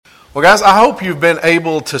Well, guys, I hope you've been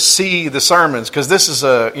able to see the sermons, because this is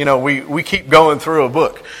we keep going through a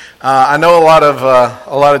book. I know a lot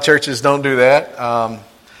of churches don't do that.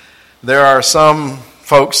 There are some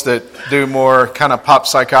folks that do more kind of pop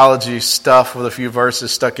psychology stuff with a few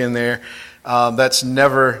verses stuck in there. That's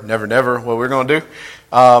never what we're going to do.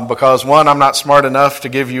 Because one, I'm not smart enough to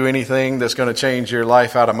give you anything that's going to change your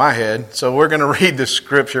life out of my head. So we're going to read the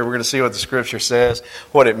Scripture. We're going to see what the Scripture says,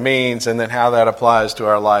 what it means, and then how that applies to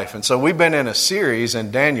our life. And so we've been in a series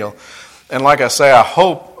in Daniel. And like I say, I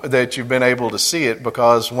hope that you've been able to see it,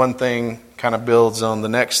 because one thing kind of builds on the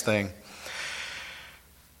next thing.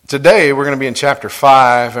 Today we're going to be in chapter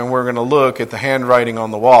 5, and we're going to look at the handwriting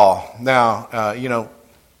on the wall. Now,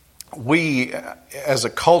 we, as a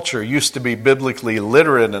culture, used to be biblically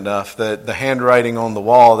literate enough that the handwriting on the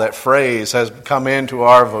wall, that phrase, has come into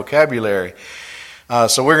our vocabulary.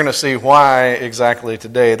 So we're going to see why exactly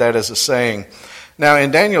today that is a saying. Now,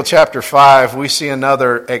 in Daniel chapter 5, we see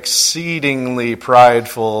another exceedingly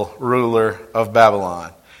prideful ruler of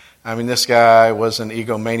Babylon. I mean, this guy was an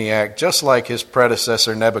egomaniac, just like his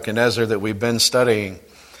predecessor Nebuchadnezzar that we've been studying.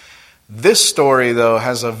 This story, though,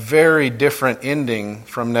 has a very different ending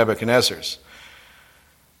from Nebuchadnezzar's.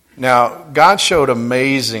 Now, God showed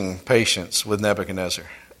amazing patience with Nebuchadnezzar.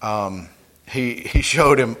 He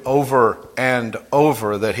showed him over and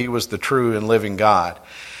over that he was the true and living God.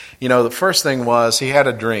 You know, the first thing was he had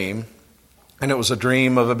a dream, and it was a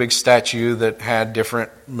dream of a big statue that had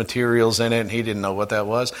different materials in it, and he didn't know what that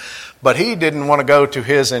was. But he didn't want to go to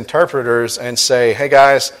his interpreters and say, hey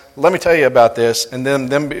guys, let me tell you about this, and then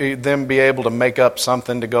them be able to make up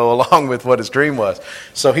something to go along with what his dream was.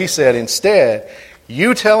 So he said, instead,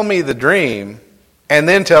 you tell me the dream, and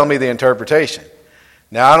then tell me the interpretation.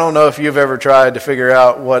 Now, I don't know if you've ever tried to figure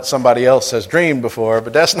out what somebody else has dreamed before,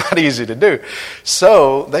 but that's not easy to do.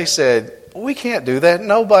 So they said, we can't do that.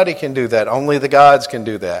 Nobody can do that. Only the gods can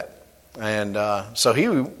do that. And so he,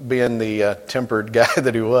 being the tempered guy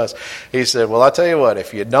that he was, he said, well, I'll tell you what,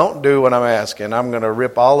 if you don't do what I'm asking, I'm going to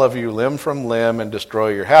rip all of you limb from limb and destroy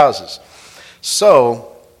your houses.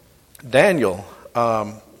 So Daniel,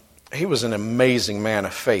 he was an amazing man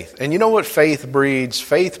of faith. And you know what faith breeds?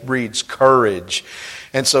 Faith breeds courage.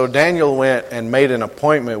 And so Daniel went and made an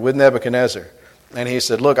appointment with Nebuchadnezzar. And he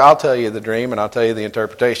said, look, I'll tell you the dream and I'll tell you the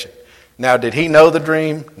interpretation. Now, did he know the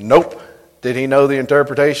dream? Nope. Did he know the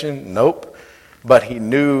interpretation? Nope. But he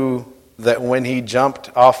knew that when he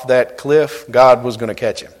jumped off that cliff, God was going to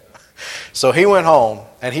catch him. So he went home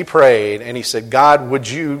and he prayed and he said, God, would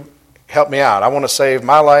you help me out? I want to save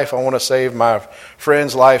my life. I want to save my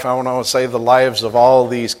friend's life. I want to save the lives of all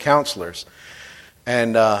these counselors.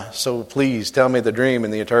 And so please tell me the dream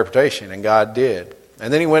and the interpretation. And God did.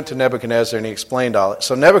 And then he went to Nebuchadnezzar and he explained all it.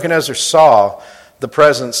 So Nebuchadnezzar saw the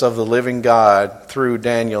presence of the living God through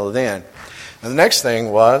Daniel then. And the next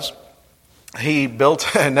thing was,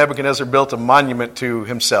 Nebuchadnezzar built a monument to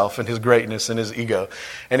himself and his greatness and his ego.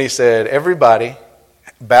 And he said, everybody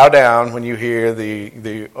bow down when you hear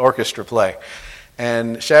the orchestra play.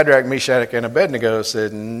 And Shadrach, Meshach, and Abednego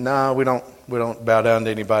said, no, we don't bow down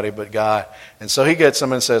to anybody but God. And so he gets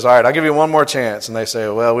them and says, all right, I'll give you one more chance. And they say,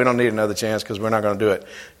 well, we don't need another chance because we're not going to do it.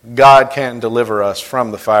 God can't deliver us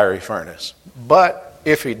from the fiery furnace. But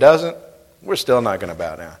if he doesn't, we're still not going to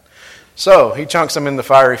bow down. So he chunks them in the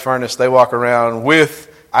fiery furnace. They walk around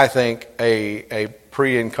with, I think, a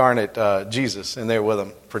pre-incarnate Jesus in there with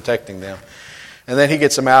them, protecting them. And then he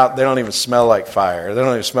gets them out. They don't even smell like fire. They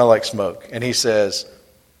don't even smell like smoke. And he says,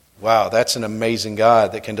 wow, that's an amazing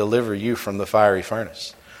God that can deliver you from the fiery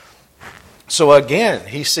furnace. So again,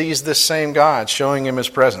 he sees this same God showing him his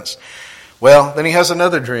presence. Well, then he has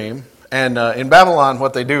another dream. And in Babylon,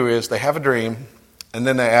 what they do is they have a dream, and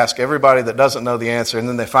then they ask everybody that doesn't know the answer, and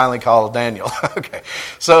then they finally call Daniel. Okay,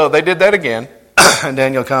 so they did that again. And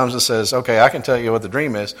Daniel comes and says, okay, I can tell you what the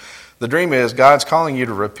dream is. The dream is God's calling you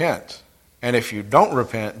to repent. And if you don't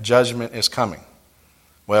repent, judgment is coming.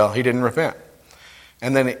 Well, he didn't repent.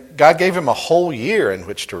 And then God gave him a whole year in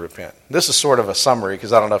which to repent. This is sort of a summary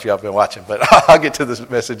because I don't know if y'all have been watching, but I'll get to this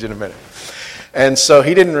message in a minute. And so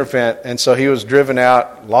he didn't repent, and so he was driven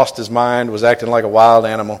out, lost his mind, was acting like a wild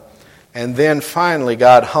animal. And then finally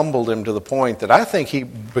God humbled him to the point that I think he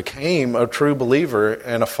became a true believer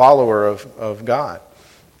and a follower of God.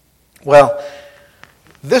 Well,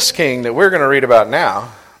 this king that we're going to read about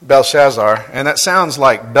now, Belshazzar, and that sounds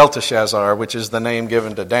like Belteshazzar, which is the name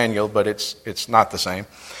given to Daniel, but it's not the same.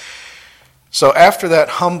 So after that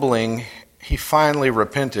humbling, he finally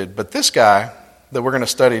repented. But this guy that we're going to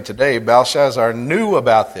study today, Belshazzar, knew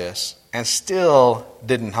about this and still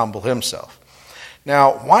didn't humble himself.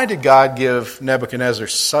 Now, why did God give Nebuchadnezzar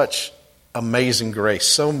such amazing grace,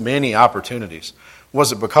 so many opportunities.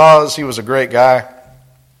 Was it because he was a great guy?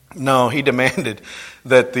 No, he demanded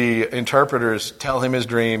that the interpreters tell him his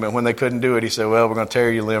dream, and when they couldn't do it, he said, well, we're going to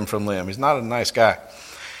tear you limb from limb. He's not a nice guy.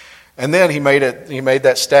 And then he made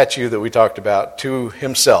that statue that we talked about to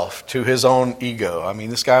himself, to his own ego. I mean,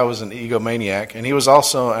 this guy was an egomaniac, and he was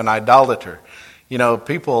also an idolater. You know,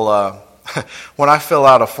 people, when I fill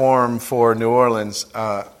out a form for New Orleans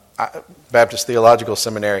Baptist Theological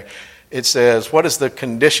Seminary, it says, what is the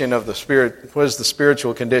condition of the spirit? What is the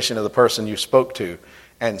spiritual condition of the person you spoke to?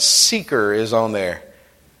 And seeker is on there.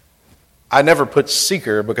 I never put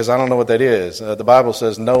seeker because I don't know what that is. The Bible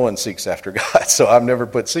says no one seeks after God, so I've never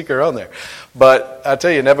put seeker on there. But I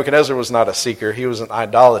tell you, Nebuchadnezzar was not a seeker. He was an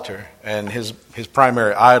idolater, and his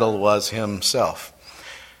primary idol was himself.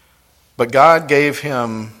 But God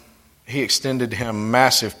He extended him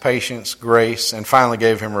massive patience, grace, and finally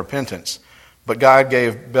gave him repentance. But God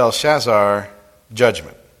gave Belshazzar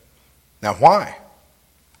judgment. Now, why?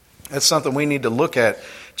 That's something we need to look at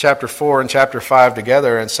chapter 4 and chapter 5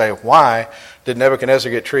 together and say, why did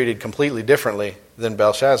Nebuchadnezzar get treated completely differently than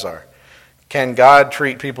Belshazzar? Can God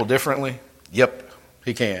treat people differently? Yep,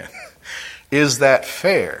 he can. Is that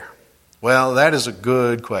fair? Well, that is a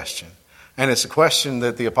good question. And it's a question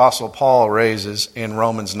that the Apostle Paul raises in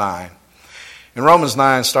Romans 9. In Romans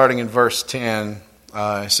 9, starting in verse 10,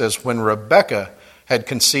 it says, when Rebekah had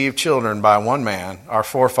conceived children by one man, our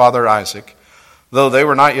forefather Isaac, though they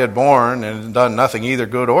were not yet born and had done nothing either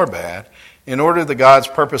good or bad, in order that God's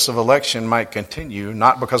purpose of election might continue,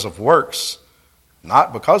 not because of works,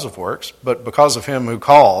 but because of him who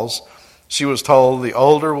calls, she was told, the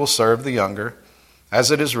older will serve the younger.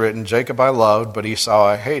 As it is written, Jacob I loved, but Esau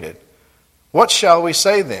I hated. What shall we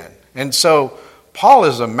say then? And so Paul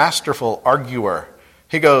is a masterful arguer.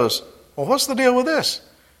 He goes, well, what's the deal with this?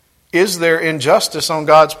 Is there injustice on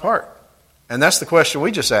God's part? And that's the question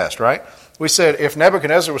we just asked, right? We said, if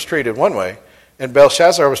Nebuchadnezzar was treated one way and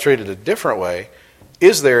Belshazzar was treated a different way,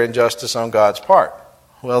 is there injustice on God's part?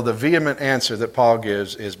 Well, the vehement answer that Paul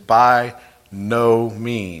gives is by no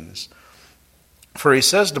means. For he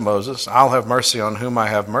says to Moses, I'll have mercy on whom I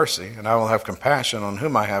have mercy, and I will have compassion on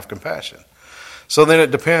whom I have compassion. So then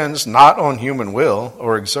it depends not on human will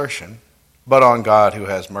or exertion, but on God who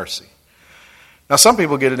has mercy. Now, some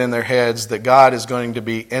people get it in their heads that God is going to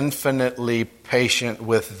be infinitely patient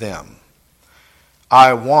with them.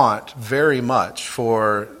 I want very much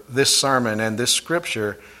for this sermon and this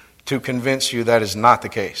scripture to convince you that is not the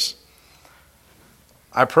case.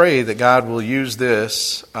 I pray that God will use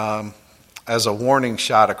this as a warning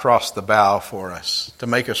shot across the bow for us to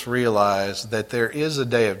make us realize that there is a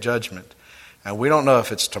day of judgment, and we don't know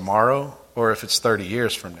if it's tomorrow or if it's 30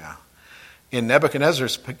 years from now. In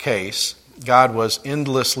Nebuchadnezzar's case, God was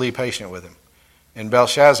endlessly patient with him. In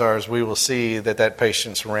Belshazzar's, we will see that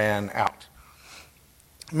patience ran out.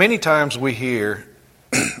 Many times we hear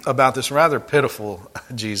about this rather pitiful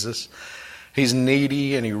Jesus. He's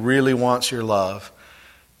needy and he really wants your love.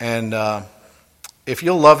 And if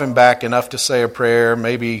you'll love him back enough to say a prayer,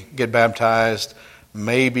 maybe get baptized,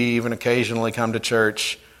 maybe even occasionally come to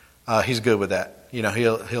church, he's good with that. You know,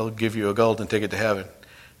 he'll give you a golden ticket to heaven.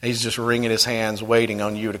 He's just wringing his hands waiting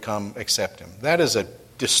on you to come accept him. That is a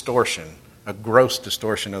distortion, a gross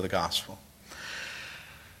distortion of the gospel.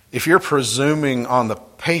 If you're presuming on the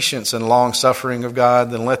patience and long-suffering of God,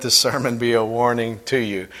 then let this sermon be a warning to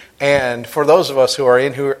you. And for those of us who are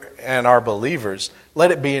in here and are believers, let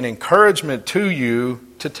it be an encouragement to you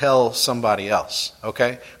to tell somebody else,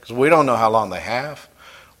 okay? Because we don't know how long they have.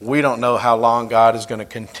 We don't know how long God is going to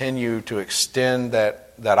continue to extend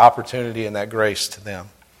that opportunity and that grace to them.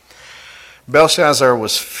 Belshazzar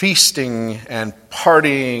was feasting and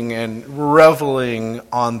partying and reveling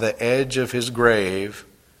on the edge of his grave,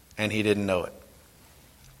 and he didn't know it.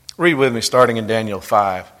 Read with me, starting in Daniel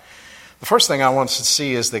 5. The first thing I want us to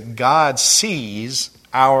see is that God sees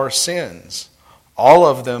our sins, all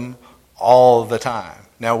of them, all the time.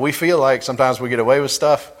 Now, we feel like sometimes we get away with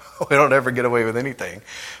stuff. We don't ever get away with anything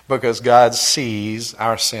because God sees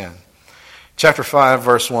our sin. Chapter 5,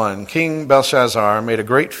 verse 1. King Belshazzar made a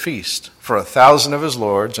great feast for 1,000 of his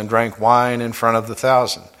lords and drank wine in front of the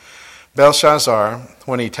 1,000. Belshazzar,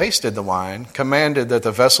 when he tasted the wine, commanded that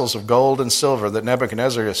the vessels of gold and silver that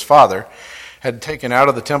Nebuchadnezzar his father had taken out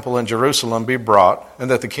of the temple in Jerusalem be brought,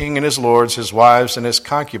 and that the king and his lords, his wives, and his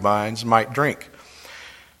concubines might drink.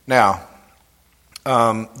 Now,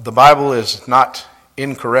 the Bible is not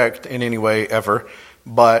incorrect in any way ever,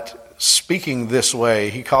 but speaking this way,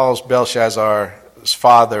 he calls Belshazzar's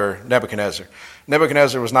father Nebuchadnezzar.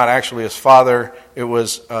 Nebuchadnezzar was not actually his father. It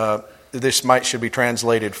was, should be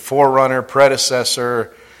translated forerunner,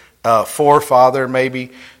 predecessor, forefather,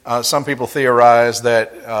 maybe. Some people theorize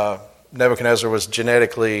that Nebuchadnezzar was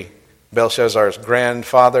genetically Belshazzar's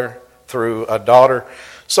grandfather through a daughter.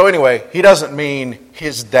 So anyway, he doesn't mean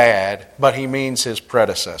his dad, but he means his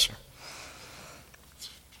predecessor.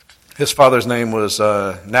 His father's name was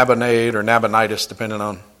Nabonid or Nabonidus, depending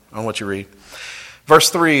on what you read. Verse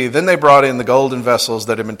 3, then they brought in the golden vessels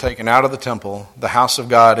that had been taken out of the temple, the house of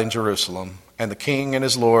God in Jerusalem, and the king and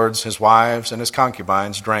his lords, his wives, and his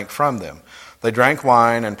concubines drank from them. They drank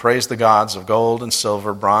wine and praised the gods of gold and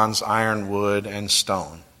silver, bronze, iron, wood, and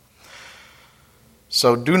stone.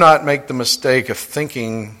 So do not make the mistake of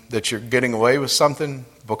thinking that you're getting away with something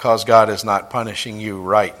because God is not punishing you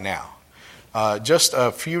right now. Just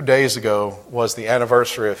a few days ago was the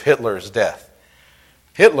anniversary of Hitler's death.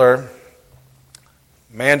 Hitler,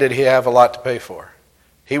 man, did he have a lot to pay for.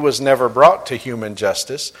 He was never brought to human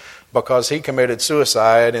justice because he committed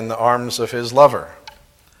suicide in the arms of his lover.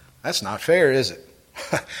 That's not fair, is it?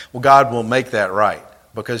 Well, God will make that right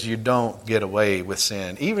because you don't get away with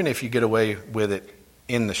sin, even if you get away with it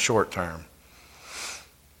in the short term.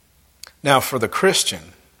 Now, for the Christian,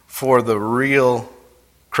 for the real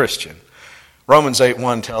Christian, Romans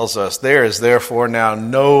 8:1 tells us, there is therefore now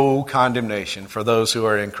no condemnation for those who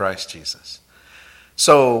are in Christ Jesus.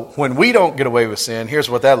 So when we don't get away with sin, here's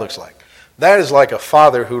what that looks like. That is like a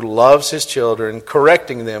father who loves his children,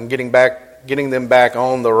 correcting them, getting them back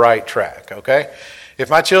on the right track, okay? If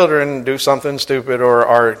my children do something stupid or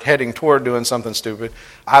are heading toward doing something stupid,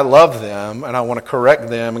 I love them and I want to correct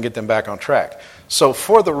them and get them back on track. So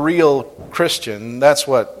for the real Christian, that's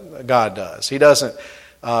what God does. He doesn't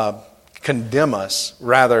condemn us,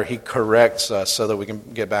 rather he corrects us so that we can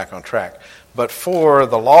get back on track. But for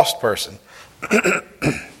the lost person,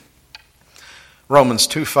 Romans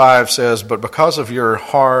 2:5 says, but because of your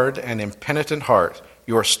hard and impenitent heart,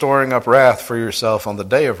 you are storing up wrath for yourself on the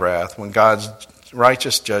day of wrath when God's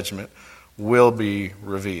righteous judgment will be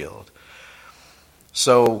revealed.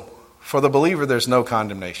 So for the believer, there's no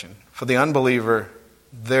condemnation. For the unbeliever,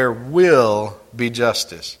 there will be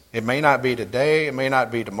justice. It may not be today, it may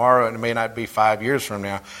not be tomorrow, and it may not be 5 years from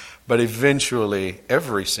now, but eventually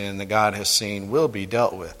every sin that God has seen will be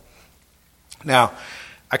dealt with. Now,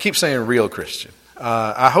 I keep saying real Christian.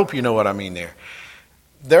 I hope you know what I mean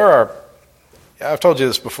there. I've told you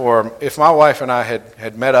this before, if my wife and I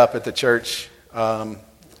had met up at the church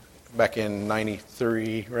back in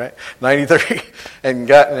 93, right? 93, and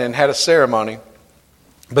had a ceremony,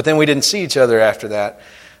 but then we didn't see each other after that.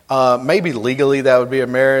 Maybe legally that would be a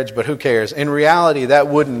marriage, but who cares? In reality, that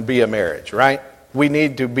wouldn't be a marriage, right? We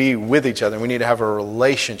need to be with each other. We need to have a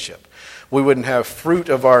relationship. We wouldn't have fruit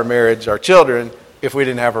of our marriage, our children, if we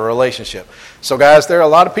didn't have a relationship. So guys, there are a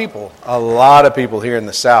lot of people here in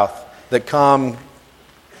the South that come,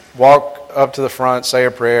 walk up to the front, say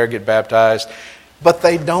a prayer, get baptized, but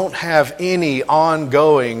they don't have any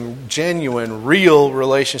ongoing, genuine, real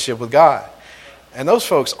relationship with God. And those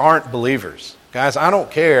folks aren't believers. Guys, I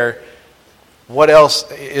don't care what else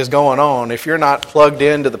is going on. If you're not plugged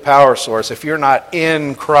into the power source, if you're not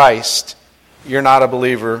in Christ, you're not a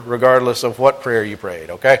believer, regardless of what prayer you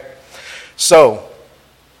prayed, okay? So,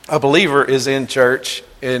 a believer is in church,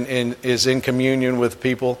 is in communion with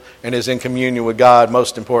people, and is in communion with God,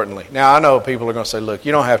 most importantly. Now, I know people are going to say, look,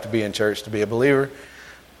 you don't have to be in church to be a believer.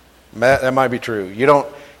 That might be true. You don't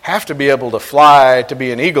have to be able to fly to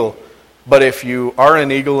be an eagle, but if you are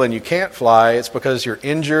an eagle and you can't fly, it's because you're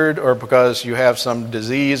injured or because you have some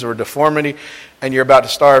disease or deformity and you're about to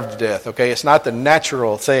starve to death, okay? It's not the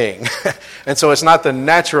natural thing. And so it's not the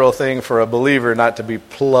natural thing for a believer not to be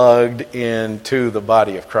plugged into the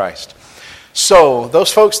body of Christ. So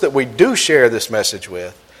those folks that we do share this message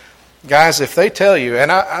with, guys, if they tell you,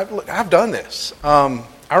 and I've done this. I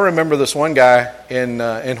remember this one guy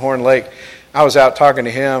in Horn Lake. I was out talking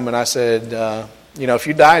to him and I said, if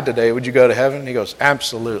you died today, would you go to heaven? He goes,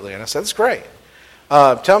 absolutely. And I said, that's great.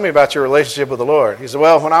 Tell me about your relationship with the Lord. He said,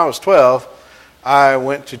 well, when I was 12, I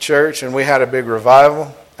went to church and we had a big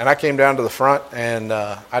revival. And I came down to the front and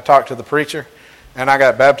I talked to the preacher and I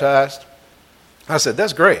got baptized. I said,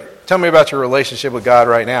 that's great. Tell me about your relationship with God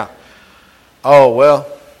right now. Oh, well,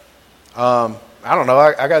 I don't know.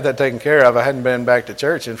 I got that taken care of. I hadn't been back to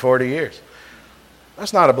church in 40 years.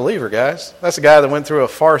 That's not a believer, guys. That's a guy that went through a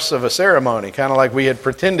farce of a ceremony, kind of like we had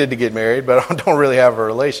pretended to get married, but don't really have a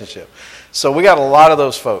relationship. So we got a lot of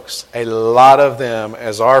those folks, a lot of them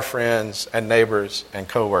as our friends and neighbors and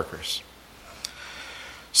co-workers.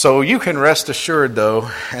 So you can rest assured, though,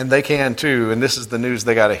 and they can too, and this is the news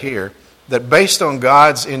they got to hear, that based on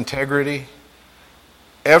God's integrity,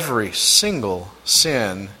 every single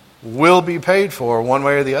sin will be paid for one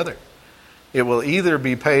way or the other. It will either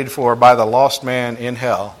be paid for by the lost man in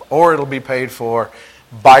hell, or it'll be paid for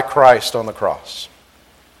by Christ on the cross.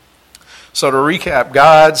 So to recap,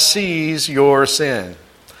 God sees your sin.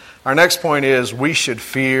 Our next point is we should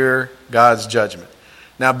fear God's judgment.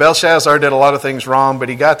 Now, Belshazzar did a lot of things wrong, but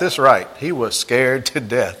he got this right. He was scared to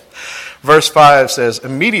death. Verse 5 says,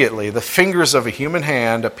 immediately the fingers of a human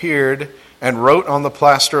hand appeared and wrote on the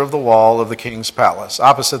plaster of the wall of the king's palace,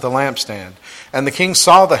 opposite the lampstand. And the king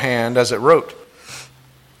saw the hand as it wrote.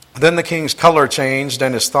 Then the king's color changed,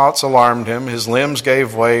 and his thoughts alarmed him. His limbs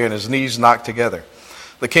gave way, and his knees knocked together.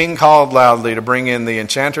 The king called loudly to bring in the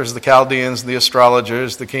enchanters, the Chaldeans, the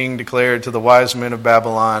astrologers. The king declared to the wise men of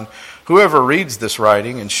Babylon, whoever reads this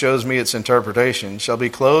writing and shows me its interpretation shall be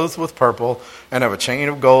clothed with purple and have a chain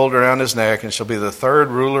of gold around his neck and shall be the third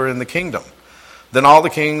ruler in the kingdom. Then all the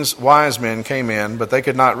king's wise men came in, but they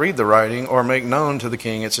could not read the writing or make known to the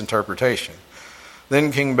king its interpretation.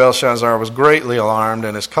 Then King Belshazzar was greatly alarmed,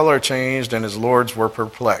 and his color changed, and his lords were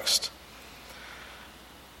perplexed.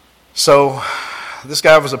 So this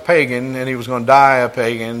guy was a pagan, and he was going to die a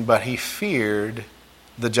pagan, but he feared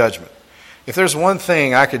the judgment. If there's one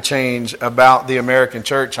thing I could change about the American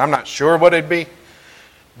church, I'm not sure what it'd be,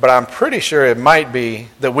 but I'm pretty sure it might be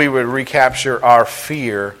that we would recapture our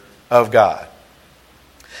fear of God.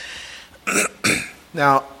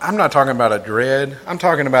 Now, I'm not talking about a dread. I'm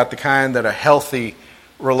talking about the kind that a healthy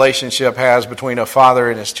relationship has between a father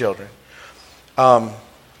and his children.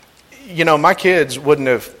 My kids wouldn't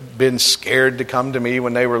have been scared to come to me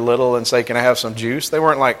when they were little and say, can I have some juice? They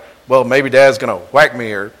weren't like, well, maybe Dad's going to whack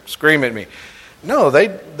me or scream at me. No,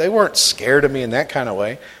 they weren't scared of me in that kind of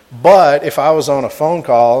way. But if I was on a phone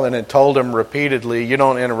call and had told them repeatedly, you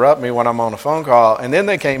don't interrupt me when I'm on a phone call, and then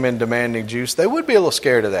they came in demanding juice, they would be a little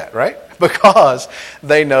scared of that, right? Because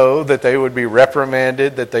they know that they would be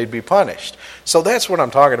reprimanded, that they'd be punished. So that's what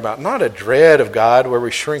I'm talking about. Not a dread of God where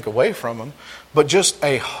we shrink away from Him, but just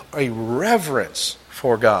a reverence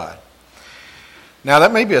for God. Now,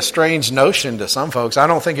 that may be a strange notion to some folks. I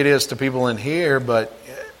don't think it is to people in here, but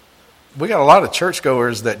we got a lot of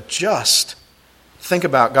churchgoers that just think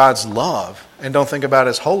about God's love and don't think about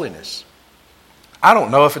His holiness. I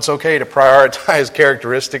don't know if it's okay to prioritize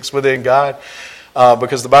characteristics within God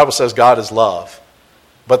because the Bible says God is love.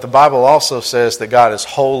 But the Bible also says that God is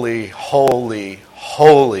holy, holy,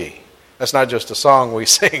 holy. That's not just a song we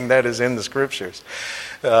sing, that is in the Scriptures.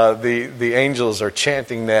 The angels are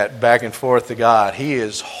chanting that back and forth to God. He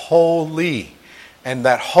is holy, and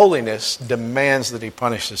that holiness demands that He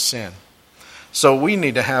punishes sin. So we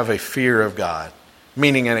need to have a fear of God,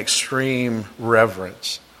 meaning an extreme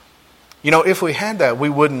reverence. If we had that, we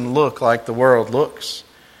wouldn't look like the world looks.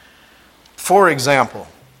 For example,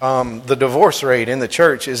 the divorce rate in the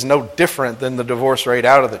church is no different than the divorce rate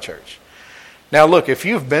out of the church. Now look, if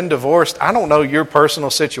you've been divorced, I don't know your personal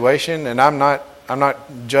situation, and I'm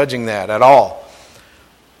not judging that at all.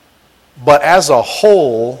 But as a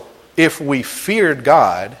whole, if we feared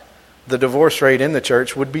God, the divorce rate in the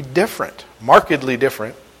church would be different, markedly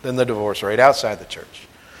different than the divorce rate outside the church.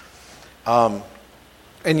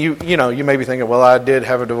 And you may be thinking, well, I did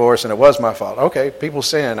have a divorce and it was my fault. Okay, people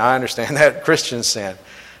sin. I understand that. Christians sin.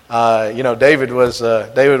 David was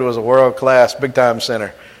a world-class big-time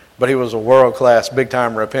sinner, but he was a world-class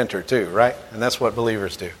big-time repenter too, right? And that's what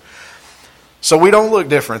believers do. So we don't look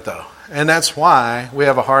different though. And that's why we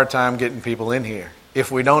have a hard time getting people in here.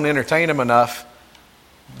 If we don't entertain them enough,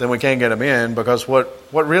 then we can't get them in, because what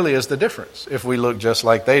really is the difference if we look just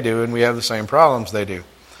like they do and we have the same problems they do?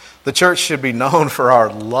 The church should be known for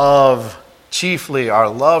our love, chiefly our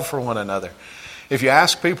love for one another. If you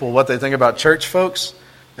ask people what they think about church folks,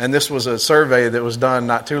 and this was a survey that was done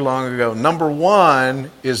not too long ago, number one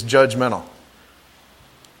is judgmental.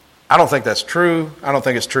 I don't think that's true. I don't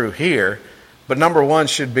think it's true here. But number one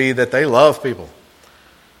should be that they love people.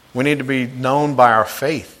 We need to be known by our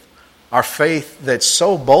faith. Our faith that's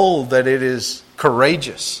so bold that it is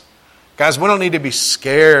courageous. Guys, we don't need to be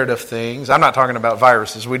scared of things. I'm not talking about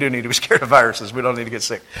viruses. We do need to be scared of viruses. We don't need to get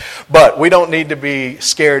sick. But we don't need to be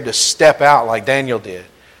scared to step out like Daniel did.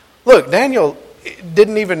 Look, Daniel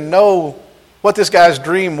didn't even know what this guy's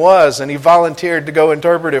dream was, and he volunteered to go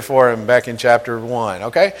interpret it for him back in chapter 1,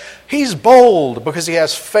 okay? He's bold because he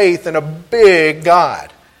has faith in a big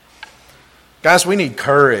God. Guys, we need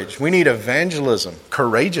courage. We need evangelism,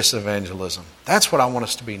 courageous evangelism. That's what I want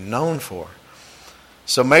us to be known for.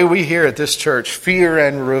 So may we here at this church fear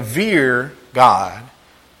and revere God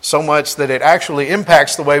so much that it actually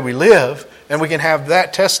impacts the way we live, and we can have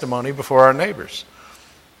that testimony before our neighbors.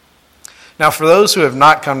 Now, for those who have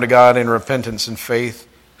not come to God in repentance and faith,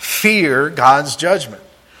 fear God's judgment.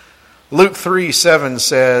 Luke 3:7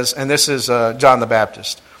 says, and this is John the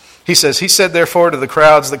Baptist. He says, he said therefore to the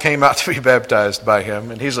crowds that came out to be baptized by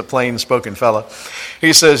him, and he's a plain-spoken fellow.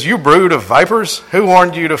 He says, you brood of vipers, who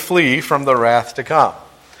warned you to flee from the wrath to come?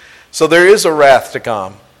 So there is a wrath to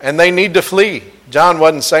come, and they need to flee. John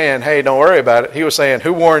wasn't saying, hey, don't worry about it. He was saying,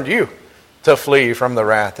 who warned you to flee from the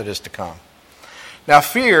wrath that is to come? Now,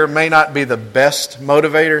 fear may not be the best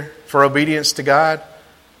motivator for obedience to God,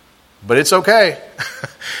 but it's okay.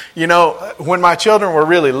 You know, when my children were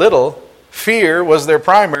really little, fear was their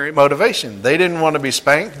primary motivation. They didn't want to be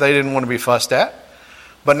spanked. They didn't want to be fussed at.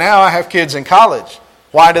 But now I have kids in college.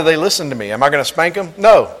 Why do they listen to me? Am I going to spank them?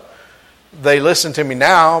 No. They listen to me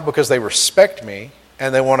now because they respect me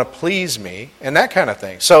and they want to please me and that kind of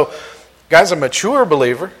thing. So, guys, a mature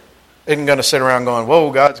believer isn't going to sit around going,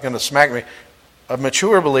 whoa, God's going to smack me. A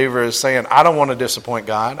mature believer is saying, I don't want to disappoint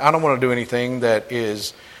God. I don't want to do anything that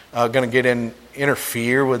is going to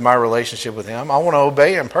interfere with my relationship with Him. I want to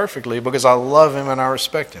obey Him perfectly because I love Him and I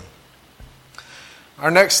respect Him.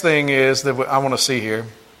 Our next thing is that I want to see here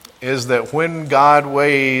is that when God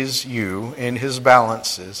weighs you in His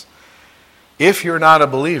balances, if you're not a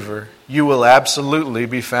believer, you will absolutely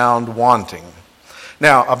be found wanting.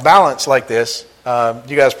 Now, a balance like this,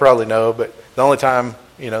 you guys probably know, but the only time,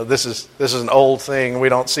 this is an old thing. We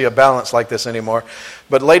don't see a balance like this anymore.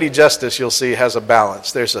 But Lady Justice, you'll see, has a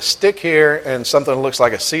balance. There's a stick here and something that looks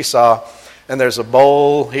like a seesaw, and there's a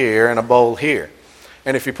bowl here and a bowl here.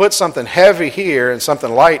 And if you put something heavy here and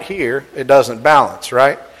something light here, it doesn't balance,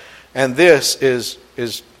 right? And this is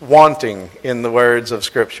wanting in the words of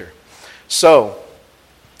Scripture. So,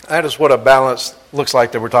 that is what a balance looks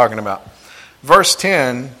like that we're talking about. Verse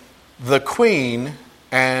 10, the queen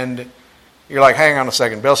and... You're like, hang on a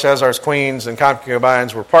second. Belshazzar's queens and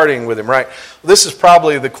concubines were partying with him, right? This is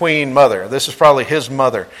probably the queen mother. This is probably his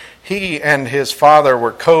mother. He and his father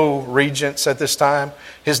were co-regents at this time.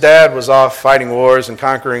 His dad was off fighting wars and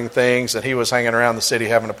conquering things, and he was hanging around the city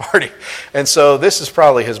having a party. And so this is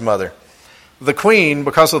probably his mother. The queen,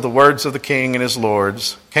 because of the words of the king and his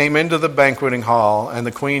lords, came into the banqueting hall, and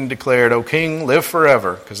the queen declared, O king, live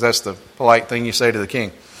forever, because that's the polite thing you say to the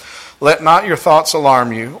king. Let not your thoughts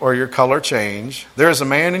alarm you, or your color change. There is a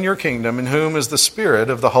man in your kingdom in whom is the spirit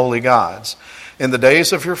of the holy gods. In the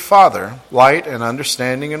days of your father, light and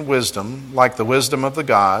understanding and wisdom, like the wisdom of the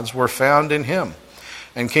gods, were found in him.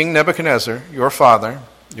 And King Nebuchadnezzar, your father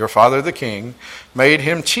the king, made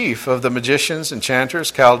him chief of the magicians, enchanters,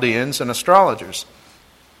 Chaldeans, and astrologers,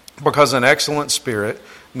 because an excellent spirit,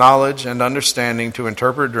 knowledge, and understanding to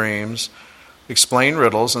interpret dreams, explain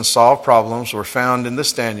riddles, and solve problems were found in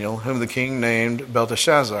this Daniel, whom the king named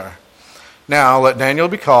Belteshazzar. Now let Daniel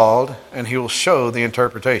be called, and he will show the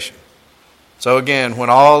interpretation. So again, when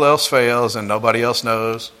all else fails and nobody else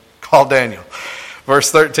knows, call Daniel. Verse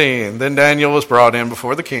 13, then Daniel was brought in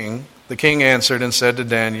before the king. The king answered and said to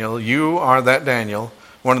Daniel, you are that Daniel,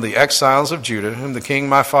 one of the exiles of Judah, whom the king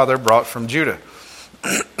my father brought from Judah.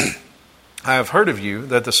 I have heard of you,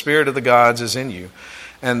 that the spirit of the gods is in you,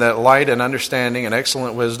 and that light and understanding and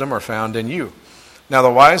excellent wisdom are found in you. Now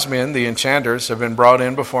the wise men, the enchanters, have been brought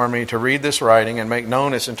in before me to read this writing and make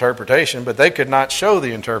known its interpretation, but they could not show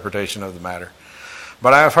the interpretation of the matter.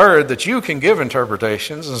 But I have heard that you can give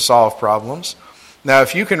interpretations and solve problems. Now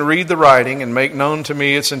if you can read the writing and make known to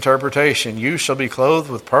me its interpretation, you shall be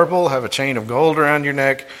clothed with purple, have a chain of gold around your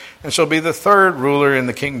neck, and shall be the third ruler in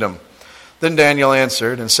the kingdom. Then Daniel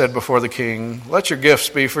answered and said before the king, let your gifts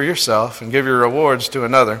be for yourself and give your rewards to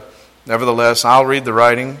another. Nevertheless, I'll read the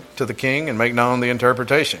writing to the king and make known the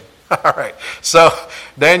interpretation. All right. So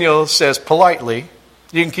Daniel says politely,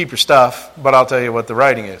 you can keep your stuff, but I'll tell you what the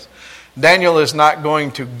writing is. Daniel is not going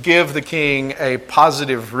to give the king a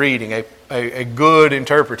positive reading, a good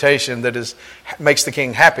interpretation that makes the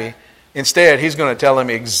king happy. Instead, he's going to tell him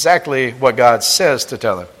exactly what God says to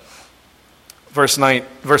tell him. Verse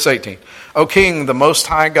 18. O king, the Most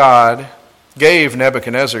High God gave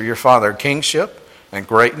Nebuchadnezzar your father kingship and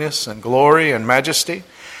greatness and glory and majesty.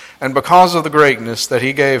 And because of the greatness that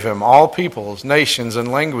he gave him, all peoples, nations, and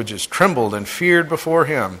languages trembled and feared before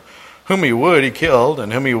him. Whom he would, he killed,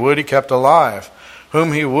 and whom he would, he kept alive.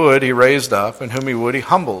 Whom he would, he raised up, and whom he would, he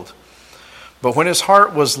humbled. But when his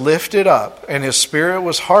heart was lifted up, and his spirit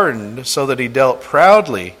was hardened, so that he dealt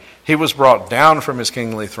proudly, he was brought down from his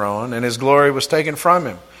kingly throne, and his glory was taken from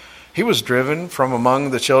him. He was driven from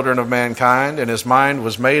among the children of mankind, and his mind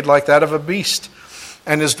was made like that of a beast,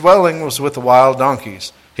 and his dwelling was with the wild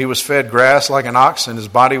donkeys. He was fed grass like an ox, and his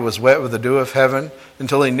body was wet with the dew of heaven,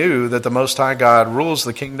 until he knew that the Most High God rules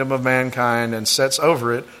the kingdom of mankind and sets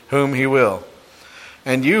over it whom he will.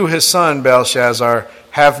 And you, his son, Belshazzar,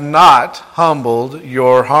 have not humbled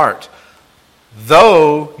your heart,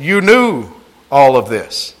 though you knew all of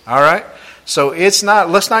this. All right? So let's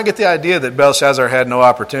not get the idea that Belshazzar had no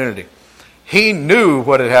opportunity. He knew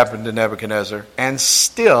what had happened to Nebuchadnezzar, and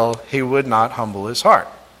still he would not humble his heart.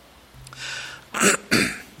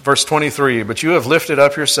 Verse 23, but you have lifted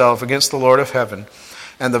up yourself against the Lord of heaven,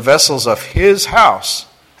 and the vessels of his house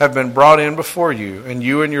have been brought in before you, and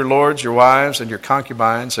you and your lords, your wives, and your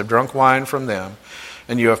concubines have drunk wine from them,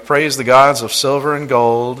 and you have praised the gods of silver and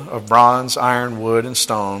gold, of bronze, iron, wood, and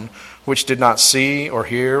stone, which did not see or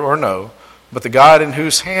hear or know, but the God in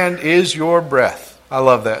whose hand is your breath. I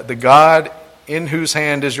love that. The God in whose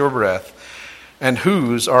hand is your breath, and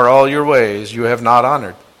whose are all your ways you have not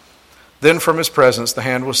honored. Then from his presence the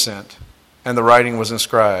hand was sent, and the writing was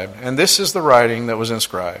inscribed. And this is the writing that was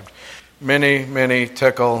inscribed: Mene, Mene,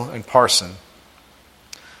 Tekel, and Parsin.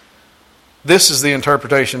 This is the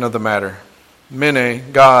interpretation of the matter.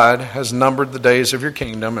 Mene, God has numbered the days of your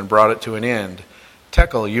kingdom and brought it to an end.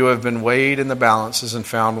 Tekel, you have been weighed in the balances and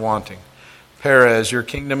found wanting. Perez, your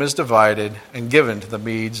kingdom is divided and given to the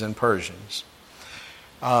Medes and Persians.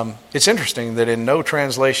 It's interesting that in no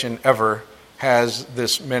translation ever has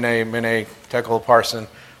this Mene, Mene, Tekel, Parsin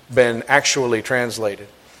been actually translated.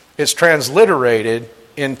 It's transliterated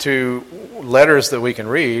into letters that we can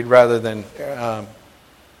read rather than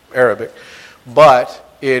Arabic, but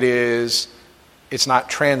it's not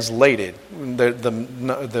translated.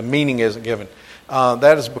 The meaning isn't given.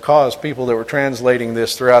 That is because people that were translating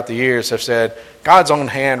this throughout the years have said, God's own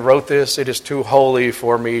hand wrote this, it is too holy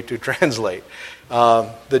for me to translate.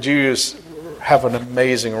 The Jews have an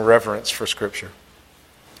amazing reverence for Scripture.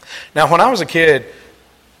 Now, when I was a kid,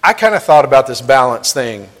 I kind of thought about this balance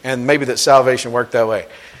thing, and maybe that salvation worked that way.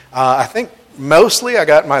 I think mostly I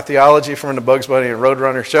got my theology from the Bugs Bunny and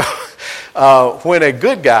Roadrunner show. When a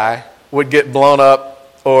good guy would get blown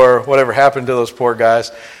up or whatever happened to those poor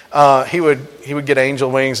guys, he would get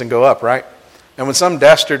angel wings and go up, right? And when some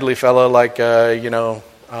dastardly fellow like Elmer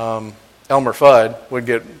Fudd would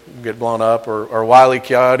get blown up, or Wile E.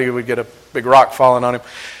 Coyote would get a big rock falling on him,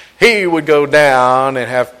 he would go down and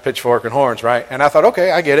have pitchfork and horns, right? And I thought,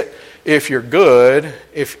 okay, I get it. If you're good,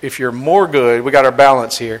 if you're more good, we got our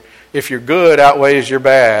balance here. If your good outweighs your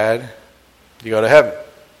bad, you go to heaven.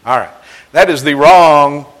 All right. That is the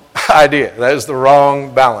wrong idea. That is the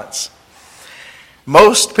wrong balance.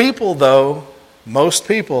 Most people that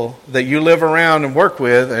you live around and work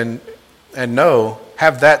with and know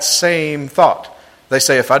have that same thought. They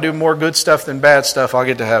say, if I do more good stuff than bad stuff, I'll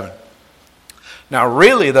get to heaven. Now,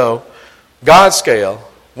 really, though, God's scale,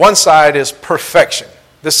 one side is perfection.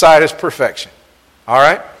 This side is perfection. All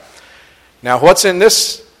right? Now, what's in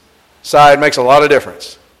this side makes a lot of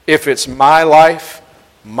difference. If it's my life,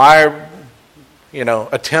 my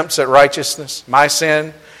attempts at righteousness, my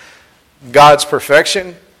sin, God's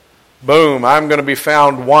perfection, boom, I'm going to be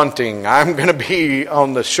found wanting. I'm going to be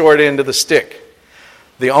on the short end of the stick.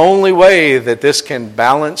 The only way that this can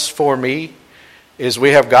balance for me is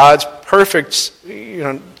we have God's perfect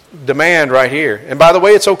demand right here. And by the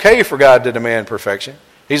way, it's okay for God to demand perfection.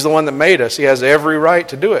 He's the one that made us. He has every right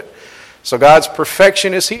to do it. So God's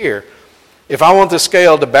perfection is here. If I want the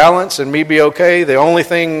scale to balance and me be okay, the only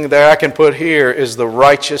thing that I can put here is the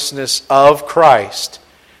righteousness of Christ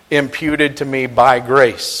imputed to me by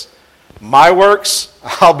grace. My works,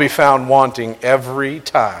 I'll be found wanting every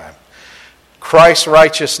time. Christ's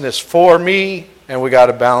righteousness for me, and we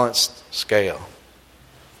got a balanced scale.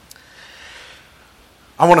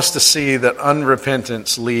 I want us to see that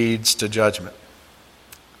unrepentance leads to judgment.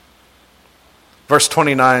 Verse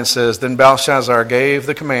 29 says, Then Belshazzar gave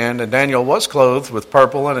the command, and Daniel was clothed with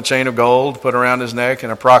purple and a chain of gold put around his neck,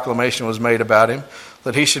 and a proclamation was made about him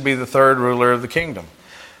that he should be the third ruler of the kingdom.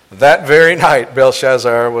 That very night,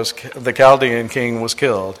 Belshazzar, the Chaldean king, was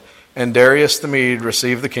killed, and Darius the Mede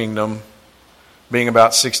received the kingdom, being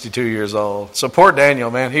about 62 years old. So poor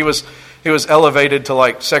Daniel, man, he was elevated to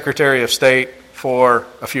like Secretary of State for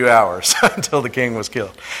a few hours until the king was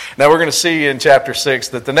killed. Now we're going to see in chapter 6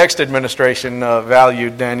 that the next administration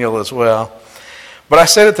valued Daniel as well. But I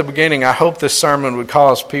said at the beginning, I hope this sermon would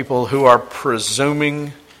cause people who are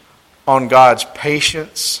presuming on God's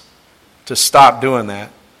patience to stop doing that,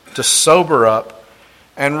 to sober up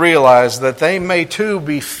and realize that they may too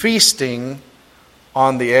be feasting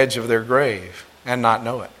on the edge of their grave and not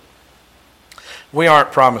know it. We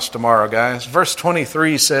aren't promised tomorrow, guys. Verse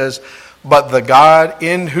 23 says, But the God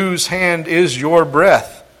in whose hand is your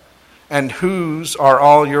breath, and whose are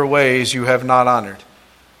all your ways you have not honored.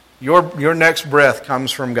 Your next breath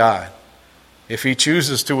comes from God. If He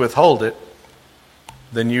chooses to withhold it,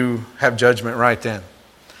 then you have judgment right then.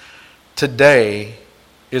 Today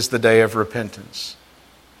is the day of repentance.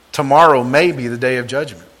 Tomorrow may be the day of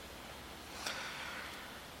judgment.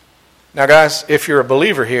 Now, guys, if you're a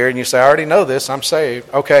believer here and you say, I already know this, I'm saved.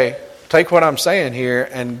 Okay, take what I'm saying here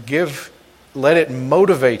and let it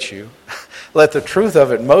motivate you. Let the truth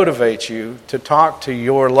of it motivate you to talk to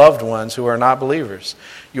your loved ones who are not believers,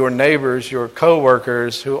 your neighbors, your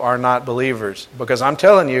co-workers who are not believers. Because I'm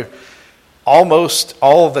telling you, almost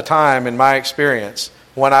all the time in my experience,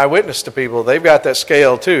 when I witness to people, they've got that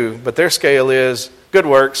scale too, but their scale is good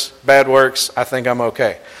works, bad works, I think I'm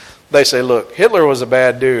okay. They say, look, Hitler was a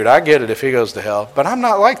bad dude. I get it if he goes to hell, but I'm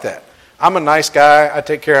not like that. I'm a nice guy. I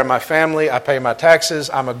take care of my family. I pay my taxes.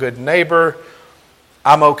 I'm a good neighbor.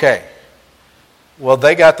 I'm okay. Well,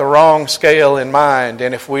 they got the wrong scale in mind,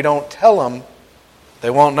 and if we don't tell them, they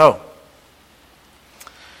won't know.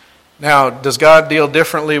 Now, does God deal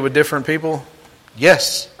differently with different people?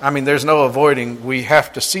 Yes. I mean, there's no avoiding. We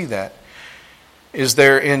have to see that. Is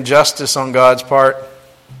there injustice on God's part?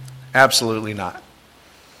 Absolutely not.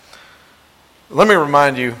 Let me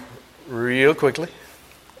remind you real quickly.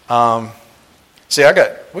 We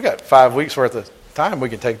got 5 weeks worth of time. We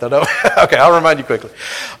can take that over. Okay, I'll remind you quickly.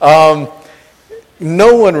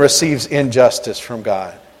 No one receives injustice from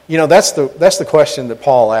God. You know, that's the question that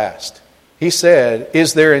Paul asked. He said,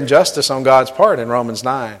 is there injustice on God's part in Romans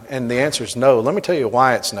 9? And the answer is no. Let me tell you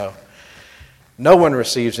why it's no. No one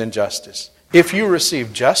receives injustice. If you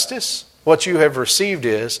receive justice, what you have received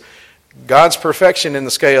is God's perfection in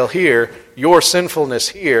the scale here, your sinfulness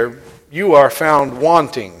here, you are found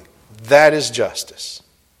wanting. That is justice.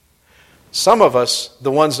 Some of us,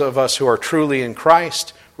 the ones of us who are truly in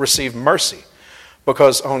Christ, receive mercy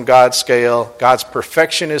because on God's scale, God's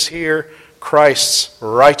perfection is here, Christ's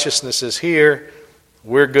righteousness is here,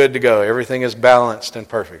 we're good to go. Everything is balanced and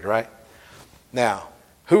perfect, right? Now,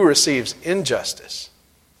 who receives injustice?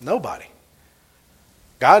 Nobody.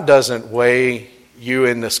 God doesn't weigh you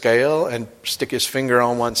in the scale and stick his finger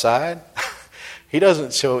on one side. He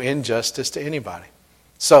doesn't show injustice to anybody.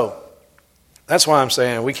 So, that's why I'm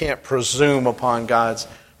saying we can't presume upon God's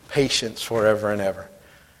patience forever and ever.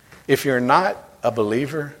 If you're not a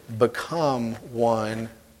believer, become one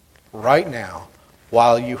right now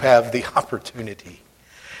while you have the opportunity.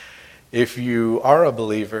 If you are a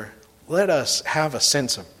believer, let us have a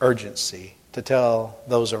sense of urgency to tell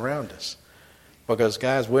those around us. Because,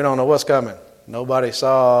 guys, we don't know what's coming. Nobody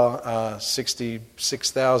saw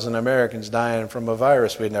 66,000 Americans dying from a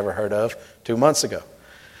virus we'd never heard of 2 months ago.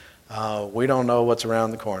 We don't know what's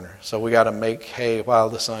around the corner. So we got to make hay while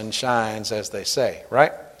the sun shines, as they say,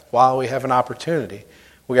 right? While we have an opportunity,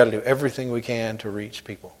 we got to do everything we can to reach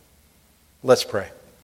people. Let's pray.